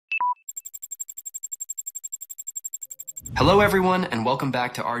Hello everyone and welcome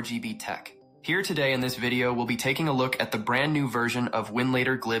back to RGB Tech. Here today in this video we'll be taking a look at the brand new version of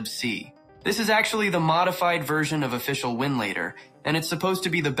WINLATOR GLIBC. This is actually the modified version of official WINLATOR, and it's supposed to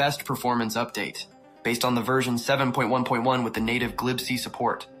be the best performance update, based on the version 7.1.1 with the native Glibc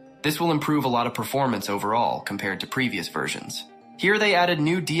support. This will improve a lot of performance overall compared to previous versions. Here they added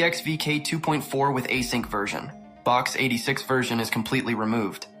new DXVK 2.4 with async version. Box 86 version is completely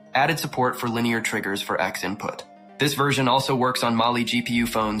removed. Added support for linear triggers for X input. This version also works on Mali GPU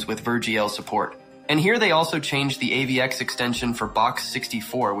phones with VirGL support. And here they also changed the AVX extension for Box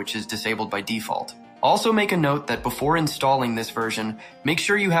 64, which is disabled by default. Also make a note that before installing this version, make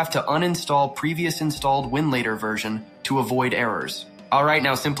sure you have to uninstall previous installed WINLATOR version to avoid errors. Alright,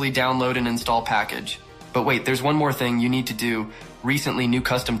 now simply download and install package. But wait, there's one more thing you need to do. Recently, new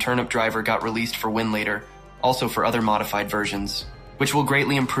custom Turnip driver got released for WINLATOR, also for other modified versions, which will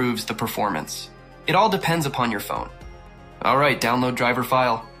greatly improve the performance. It all depends upon your phone. Alright, download driver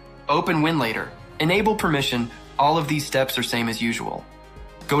file. Open WINLATOR. Enable permission. All of these steps are same as usual.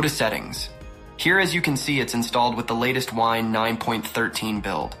 Go to settings. Here as you can see it's installed with the latest Wine 9.13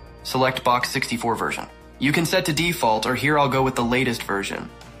 build. Select Box 64 version. You can set to default or here I'll go with the latest version.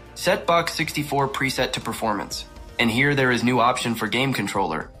 Set Box 64 preset to performance. And here there is new option for game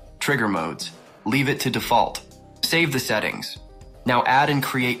controller, trigger modes. Leave it to default. Save the settings. Now add and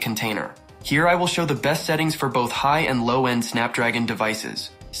create container. Here I will show the best settings for both high and low-end Snapdragon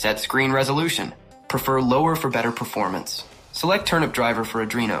devices. Set screen resolution. Prefer lower for better performance. Select Turnip driver for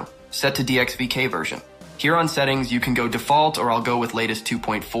Adreno. Set to DXVK version. Here on settings you can go default or I'll go with latest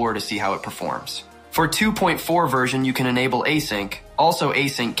 2.4 to see how it performs. For 2.4 version you can enable async, also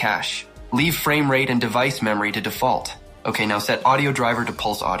async cache. Leave frame rate and device memory to default. Okay, now set audio driver to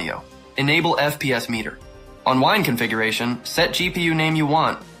pulse audio. Enable FPS meter. On Wine configuration, set GPU name you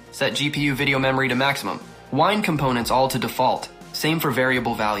want. Set GPU video memory to maximum. Wine components all to default. Same for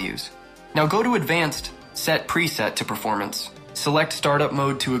variable values. Now go to advanced, set preset to performance. Select startup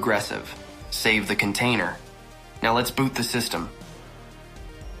mode to aggressive. Save the container. Now let's boot the system.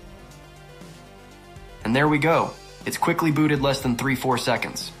 And there we go. It's quickly booted less than 3-4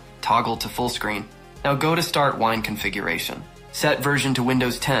 seconds. Toggle to full screen. Now go to start Wine configuration. Set version to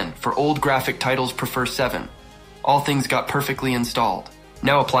Windows 10. For old graphic titles prefer 7. All things got perfectly installed.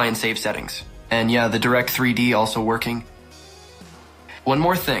 Now apply and save settings. And yeah, the Direct 3D also working. One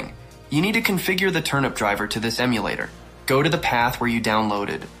more thing. You need to configure the Turnip driver to this emulator. Go to the path where you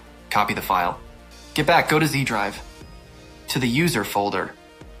downloaded. Copy the file. Get back, go to Z drive. To the user folder.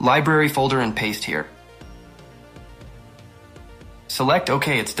 Library folder and paste here. Select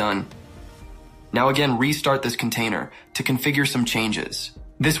OK, it's done. Now again, restart this container to configure some changes.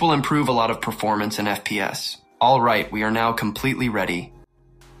 This will improve a lot of performance and FPS. Alright, we are now completely ready.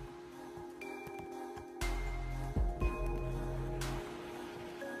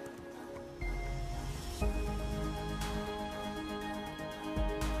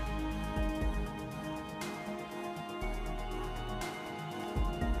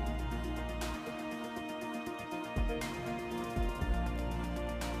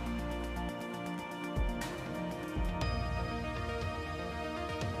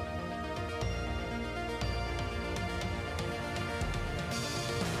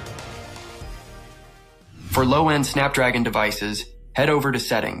 For low-end Snapdragon devices, head over to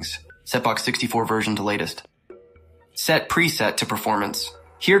Settings. Set Box 64 version to latest. Set Preset to Performance.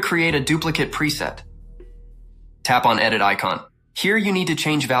 Here create a duplicate preset. Tap on Edit icon. Here you need to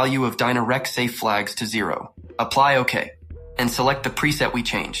change value of DirectX safe flags to 0. Apply OK. And select the preset we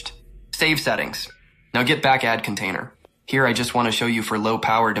changed. Save settings. Now get back Add Container. Here I just want to show you for low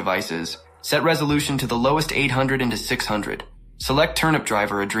power devices. Set resolution to the lowest 800 into 600. Select Turnip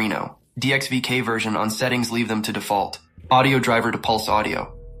driver Adreno. DXVK version on settings, leave them to default. Audio driver to pulse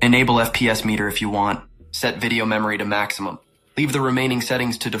audio. Enable FPS meter if you want. Set video memory to maximum. Leave the remaining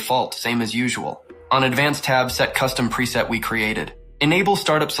settings to default, same as usual. On advanced tab, set custom preset we created. Enable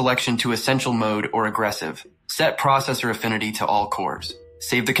startup selection to essential mode or aggressive. Set processor affinity to all cores.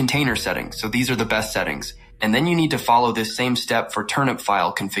 Save the container settings, so these are the best settings. And then you need to follow this same step for Turnip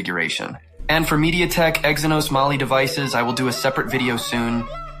file configuration. And for MediaTek Exynos Mali devices, I will do a separate video soon.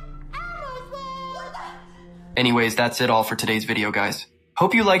 Anyways, that's it all for today's video, guys.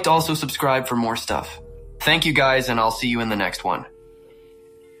 Hope you liked, also subscribe for more stuff. Thank you guys, and I'll see you in the next one.